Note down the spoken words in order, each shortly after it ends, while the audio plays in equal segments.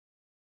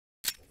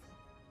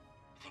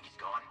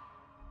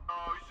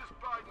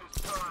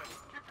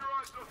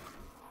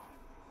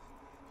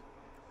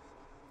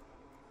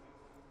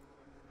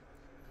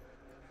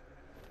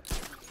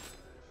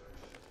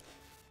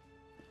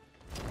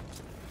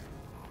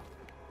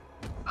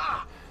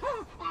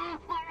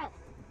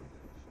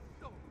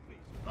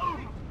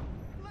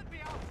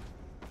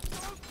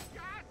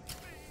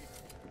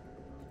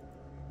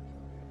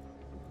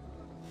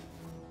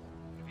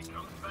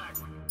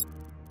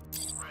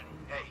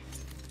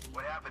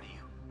What happened to you?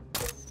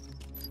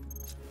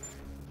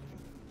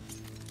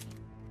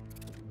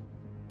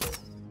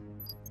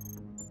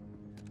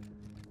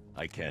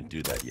 I can't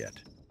do that yet.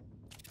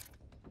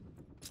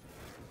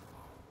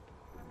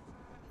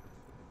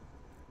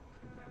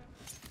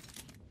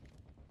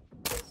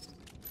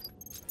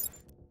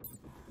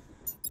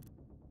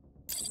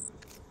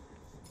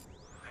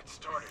 It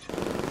started. It's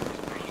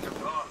picking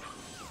us up.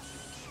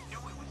 Knew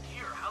it was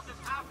here. How'd this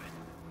happen?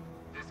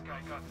 This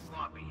guy got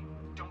sloppy.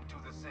 Don't do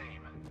the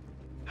same.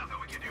 Nothing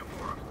we can do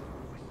for him.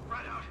 We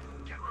spread out.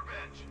 Get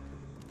revenge.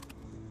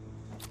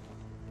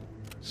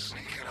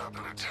 Sneaking up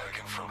and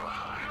attacking from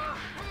behind.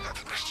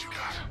 That's the best you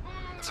got.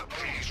 It's a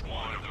page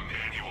one of the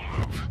manual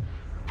move.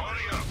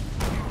 Buddy up.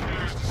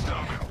 Prepares to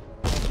stop him.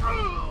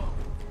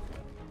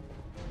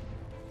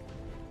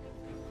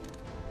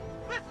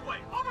 This way!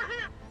 Over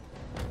here!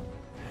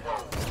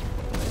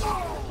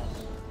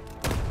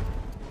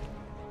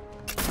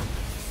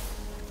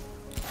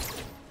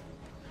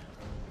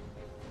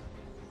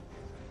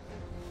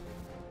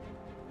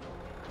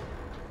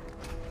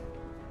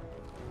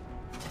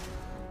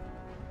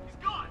 He's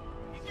gone!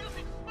 He's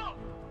using smoke!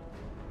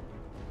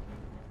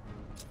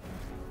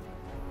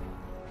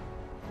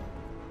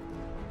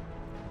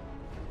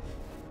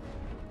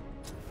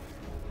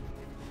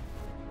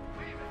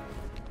 Leave it!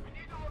 We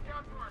need to look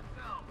out for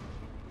ourselves!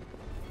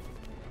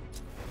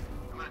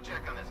 I'm gonna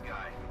check on this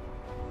guy.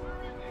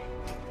 Where is he?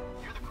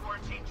 Near the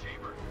quarantine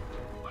chamber.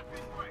 Let's be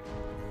quick!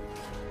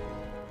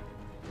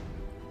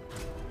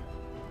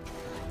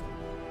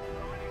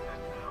 How many is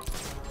this now?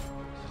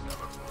 This is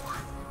number 4.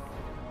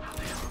 How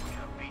the hell are we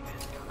gonna beat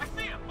this guy? I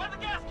see him! By the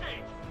gas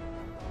cage!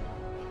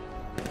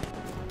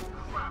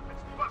 Crap,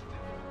 it's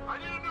busted! I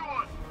need a new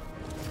one!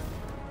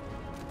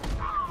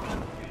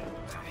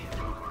 That is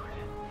hard.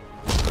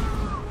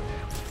 Damn.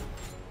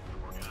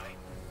 Poor guy.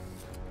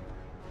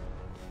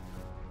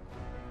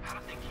 How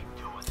do they keep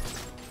doing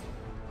this?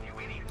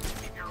 We need to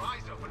keep your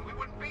eyes open. We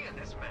wouldn't be in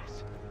this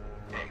mess.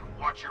 Hey,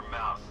 watch your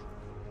mouth.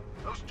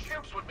 Those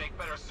chimps would make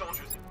better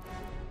soldiers.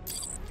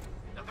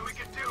 Nothing we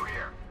can do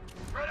here.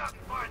 Spread out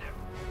and find him.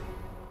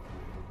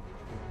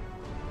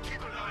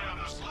 Keep an eye on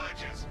those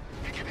ledges.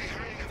 He could be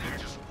hanging there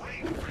just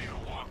waiting for you to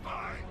walk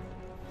by.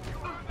 You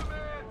heard the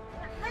man.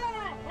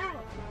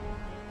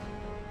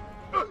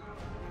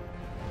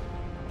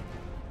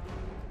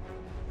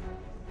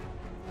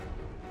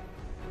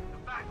 The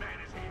fat man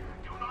is here.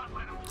 Do not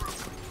let him through.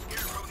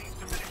 Scarecrow needs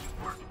to finish his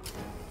work.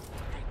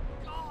 Thank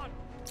God!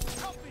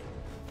 Help me!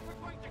 We're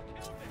going to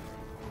kill them!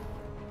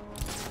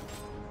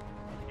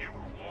 You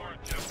were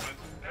warned, gentlemen.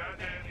 That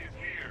man is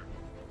here.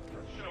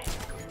 Let's show him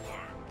what we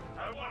learned.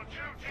 I want 2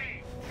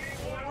 teams. Team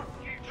 1,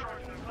 keep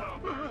charging the club.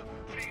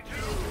 Team 2,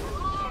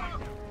 fight.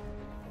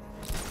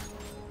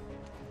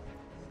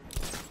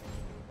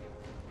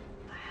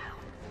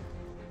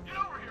 Get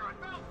over here. I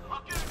found him.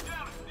 I'll get him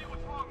down and see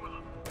what's wrong with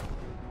him.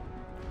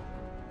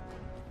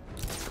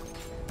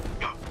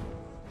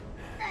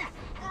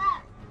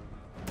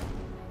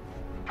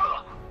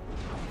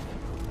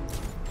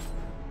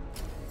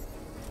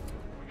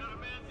 We got a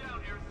man down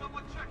here.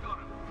 Someone check on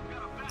him. We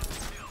got a bat to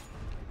kill.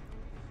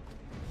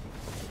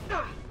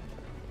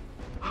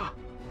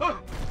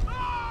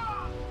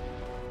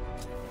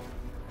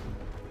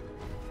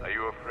 Are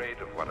you afraid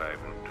of what I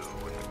will do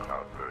when the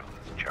cloudburst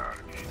is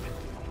charged?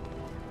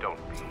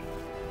 Don't be.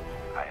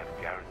 I have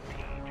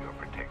guaranteed your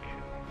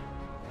protection.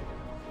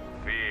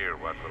 Fear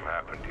what will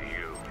happen to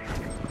you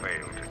should you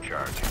fail to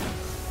charge it.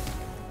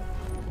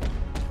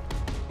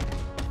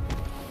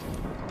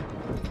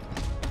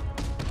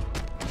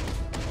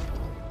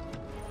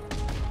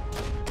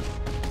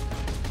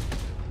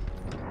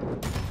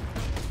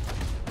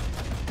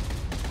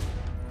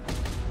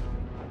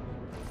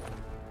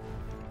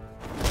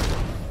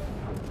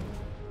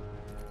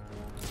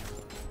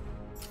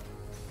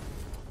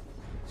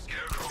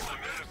 Scarecrow, the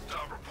minutes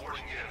stop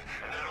reporting in,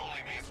 and that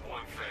only means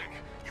one thing.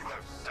 You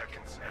have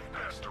seconds at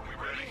best. Are we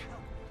ready?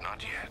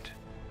 Not yet.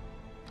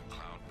 The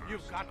cloudburst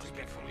You've got to must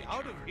get be fully me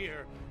out of charged.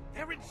 here!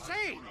 They're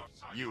insane!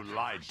 You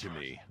lied to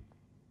me.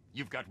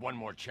 You've got one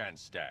more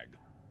chance, Stag.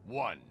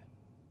 One.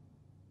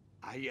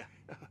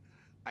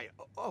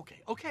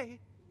 Okay.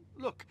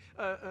 Look,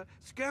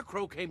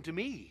 Scarecrow came to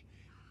me.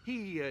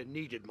 He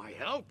needed my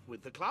help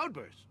with the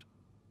cloudburst.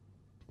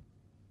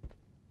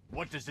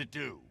 What does it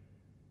do?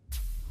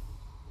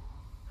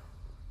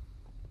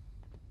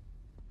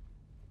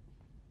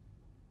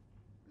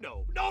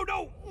 No!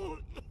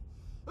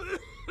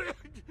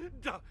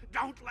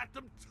 Don't let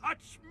them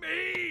touch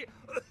me!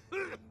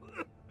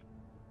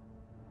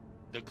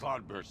 The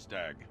cloudburst,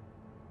 Stag.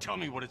 Tell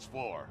me what it's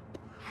for.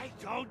 I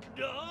don't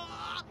know!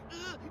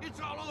 It's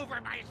all over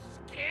my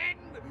skin!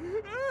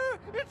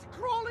 It's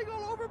crawling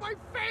all over my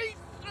face!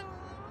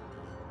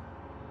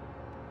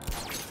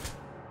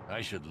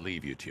 I should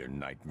leave you to your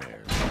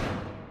nightmares.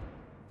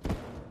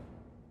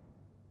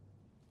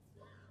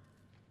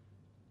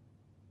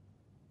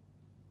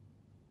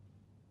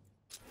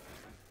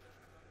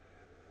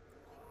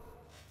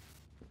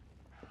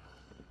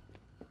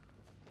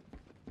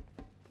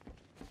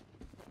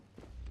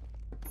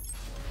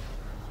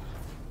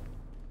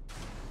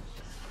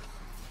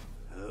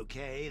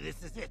 Okay,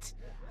 this is it.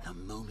 The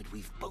moment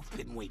we've both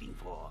been waiting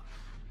for.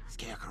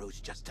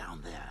 Scarecrow's just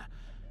down there.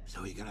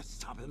 So are you gonna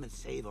stop him and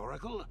save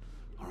Oracle?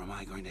 Or am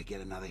I going to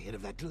get another hit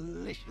of that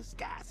delicious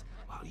gas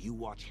while you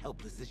watch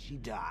helpless as she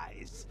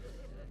dies?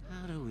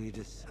 How do we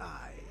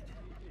decide?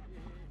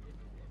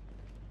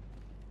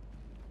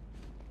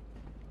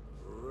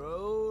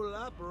 Roll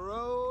up,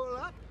 roll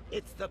up.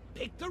 It's the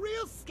Pick the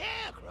Real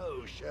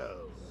Scarecrow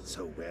show.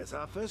 So where's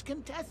our first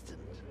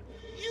contestant?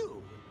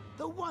 You,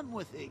 the one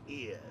with the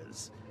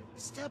ears.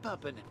 Step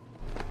up and...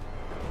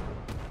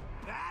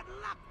 Bad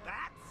luck,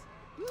 Bats!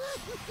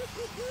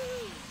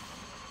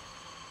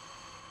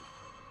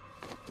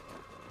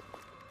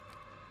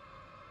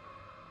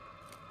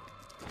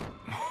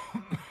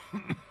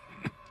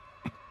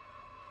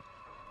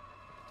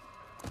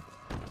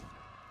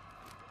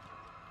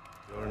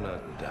 You're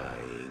not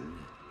dying.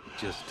 It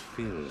just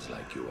feels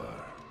like you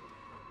are.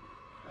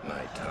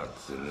 My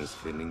toxin is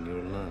filling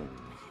your lungs,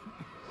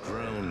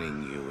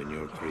 drowning you in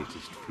your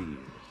greatest fears.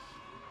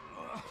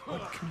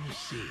 What can you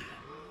see?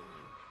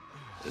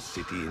 A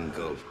city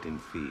engulfed in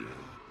fear.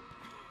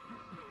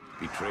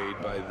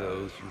 Betrayed by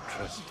those you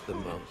trust the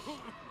most.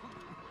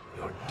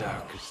 Your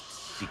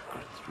darkest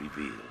secrets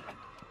revealed.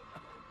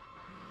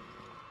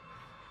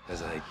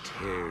 As I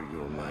tear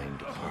your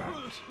mind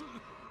apart,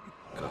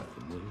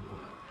 Gotham will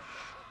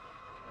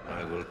watch.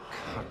 I will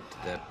cut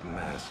that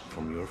mask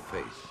from your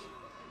face,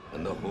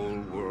 and the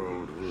whole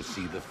world will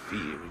see the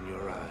fear in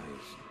your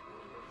eyes.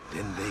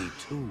 Then they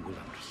too will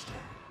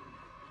understand.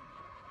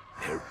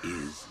 There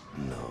is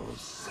no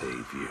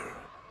savior,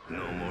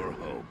 no more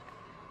hope,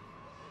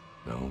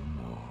 no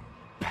more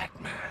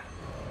Batman.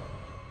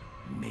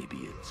 Maybe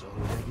it's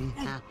already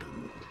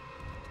happened.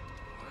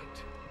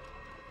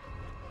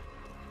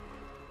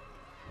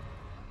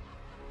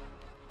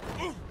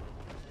 What?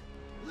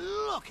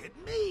 Look at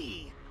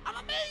me! I'm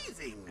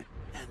amazing!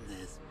 And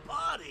this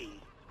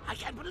body! I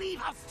can't believe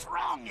how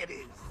strong it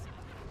is!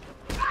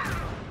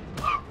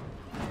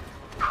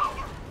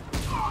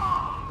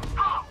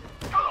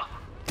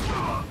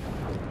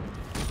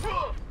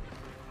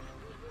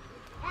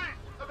 Please,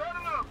 I've had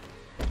enough.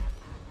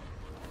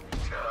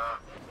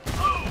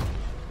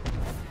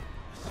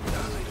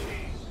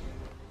 Astonishing.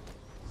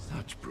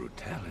 Such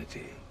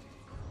brutality.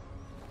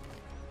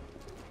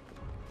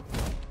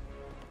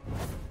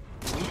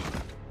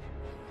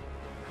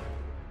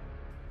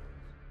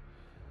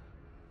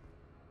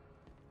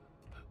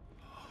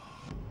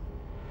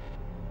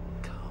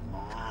 Come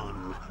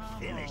on,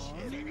 finish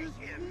him.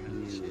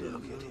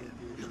 Look at him.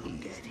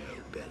 He's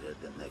no better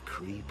than the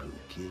creep who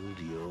killed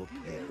your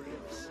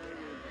parents.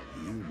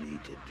 You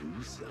need to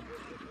do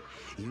something.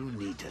 You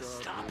need to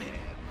stop him.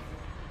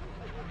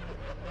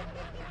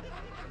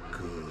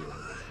 Good.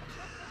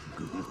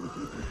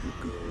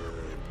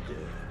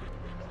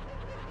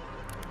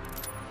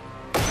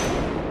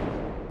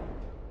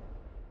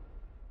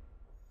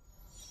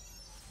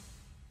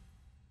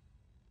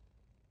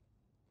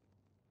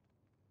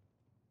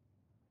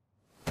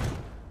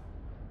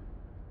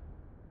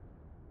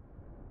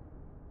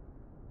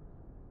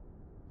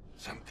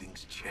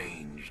 Something's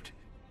changed.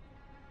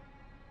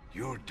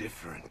 You're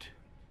different.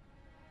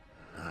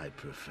 I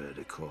prefer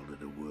to call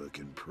it a work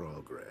in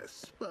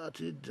progress, but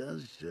it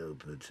does show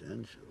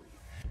potential.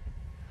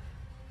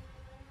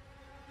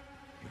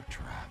 You're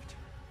trapped.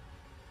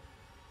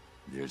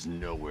 There's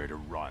nowhere to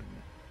run.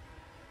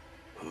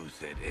 Who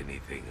said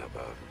anything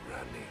about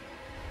running?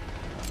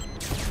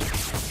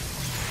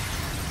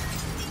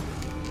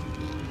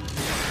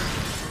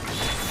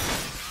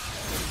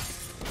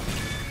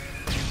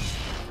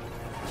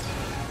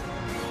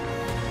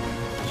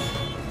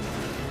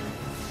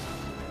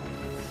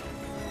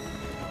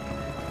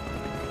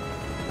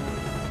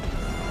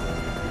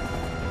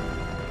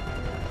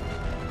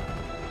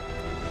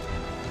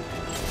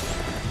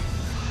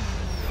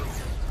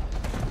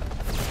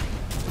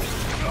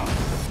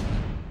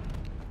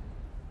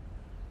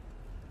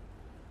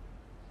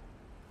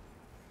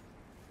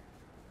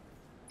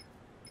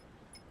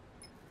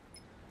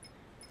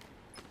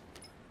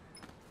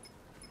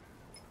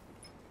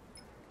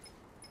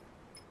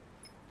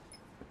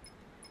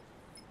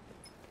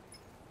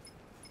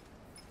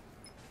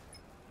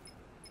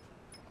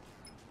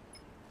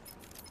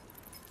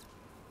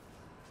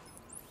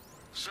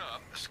 Sir,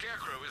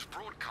 Scarecrow is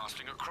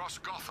broadcasting across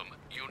Gotham.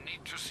 You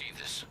need to see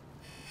this.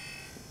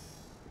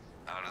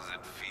 How does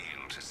it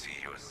feel to see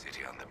your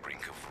city on the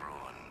brink of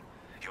ruin?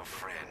 Your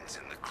friends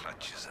in the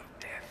clutches of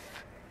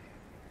death?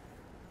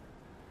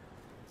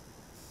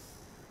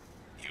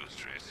 You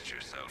stretched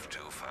yourself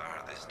too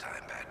far this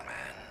time,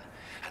 Batman.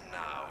 And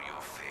now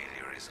your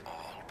failure is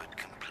all but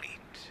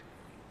complete.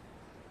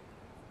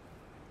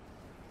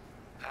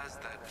 As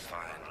that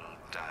final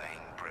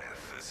dying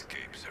breath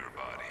escapes her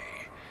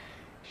body,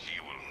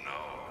 she will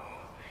know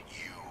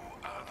you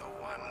are the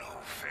one who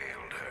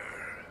failed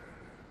her.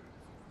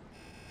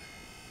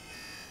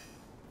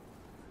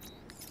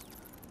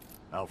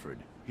 Alfred,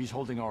 he's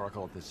holding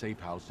Oracle at the safe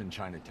house in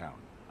Chinatown.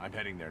 I'm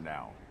heading there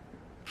now.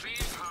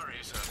 Please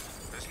hurry, sir.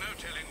 There's no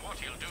telling what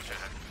he'll do to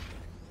her.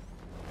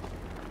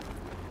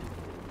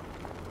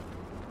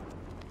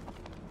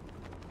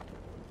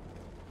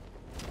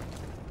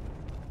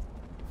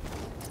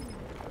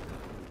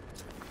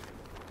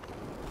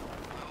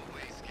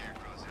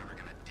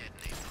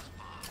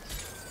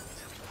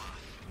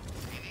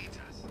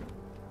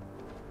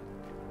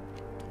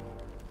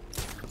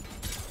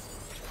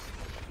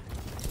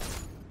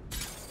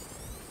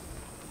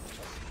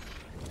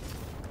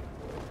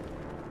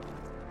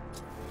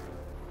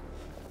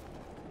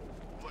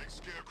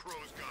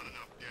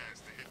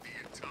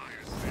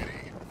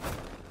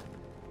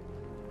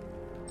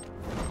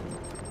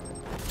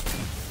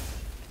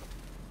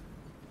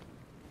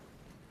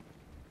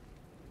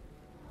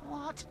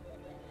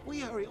 We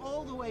hurry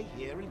all the way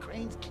here and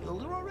Crane's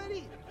killed her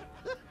already?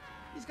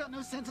 He's got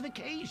no sense of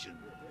occasion.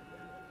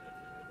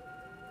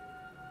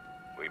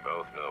 We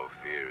both know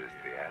fear is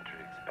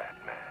theatrics,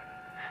 Batman.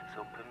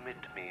 So permit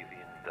me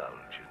the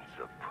indulgence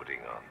of putting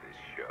on this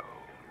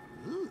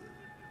show. Ooh,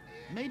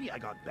 maybe I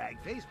got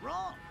Bagface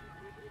wrong.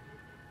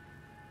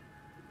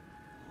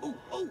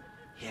 Oh,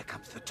 here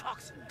comes the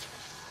toxin.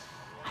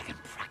 I can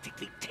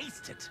practically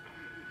taste it.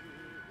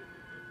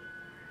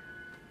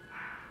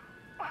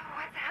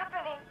 What's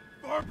happening?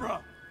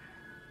 Barbara!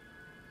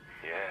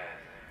 Yes,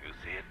 you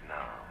see it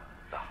now.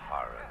 The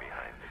horror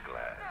behind the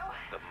glass.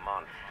 The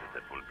monster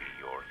that will be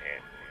your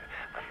end.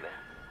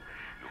 Unless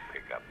you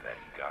pick up that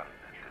gun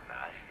and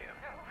deny him.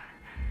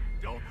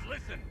 Don't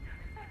listen!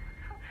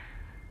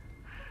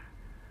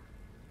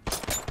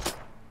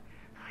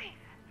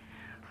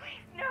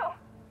 Please, no.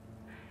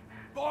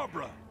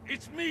 Barbara,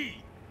 it's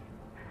me!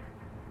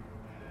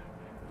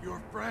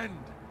 Your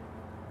friend.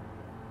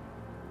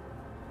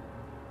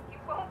 You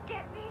won't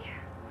get me.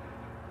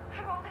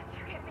 I won't let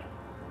you get me.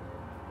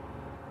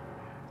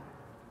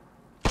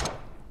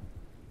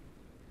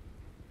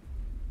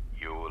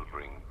 You will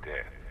bring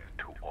death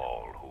to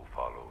all who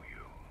follow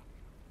you.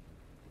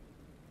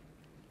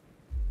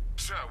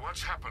 Sir,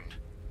 what's happened?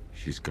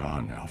 She's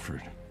gone,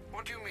 Alfred.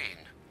 What do you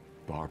mean?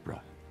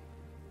 Barbara.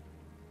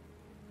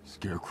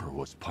 Scarecrow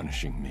was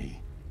punishing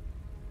me.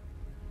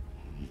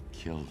 He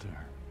killed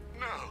her.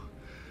 No.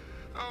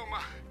 Oh,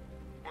 my...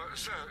 Well,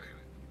 sir,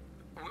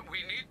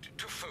 we need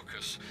to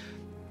focus.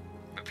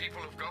 The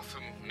people of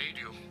Gotham need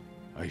you.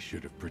 I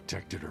should have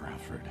protected her,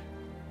 Alfred.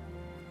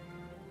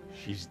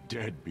 She's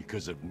dead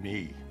because of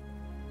me.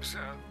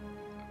 Sir,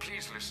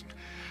 please listen.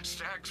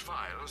 Stagg's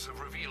files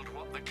have revealed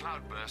what the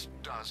Cloudburst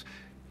does.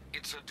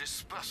 It's a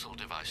dispersal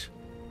device.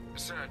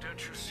 Sir,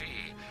 don't you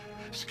see?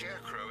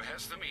 Scarecrow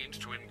has the means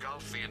to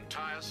engulf the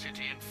entire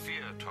city in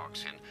fear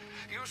toxin.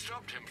 You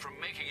stopped him from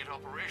making it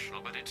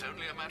operational, but it's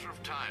only a matter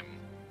of time.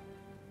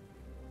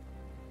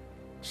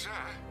 Sir,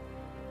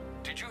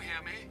 did you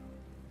hear me?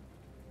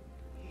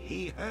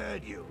 He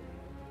heard you.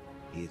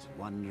 He's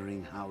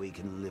wondering how he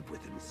can live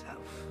with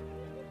himself.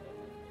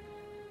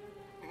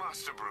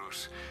 Master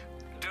Bruce,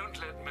 don't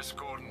let Miss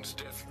Gordon's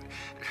death...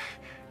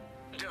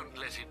 Don't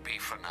let it be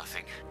for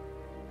nothing.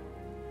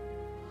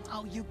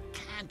 Oh, you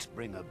can't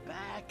bring her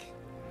back.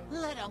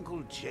 Let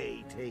Uncle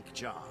Jay take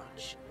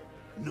charge.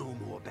 No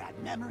more bad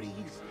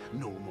memories,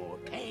 no more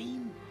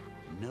pain,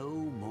 no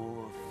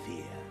more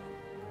fear.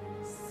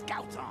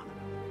 Scout on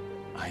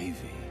her. Ivy.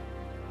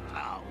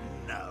 Oh,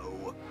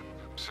 no.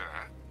 Sir?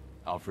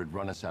 Alfred,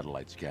 run a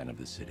satellite scan of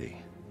the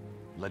city.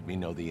 Let me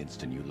know the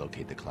instant you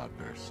locate the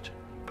Cloudburst.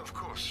 Of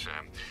course, sir.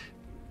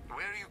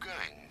 Where are you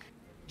going?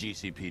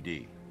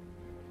 GCPD.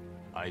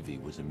 Ivy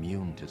was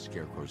immune to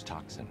Scarecrow's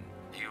toxin.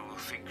 You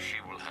think she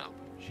will help?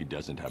 She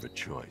doesn't have a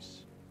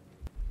choice.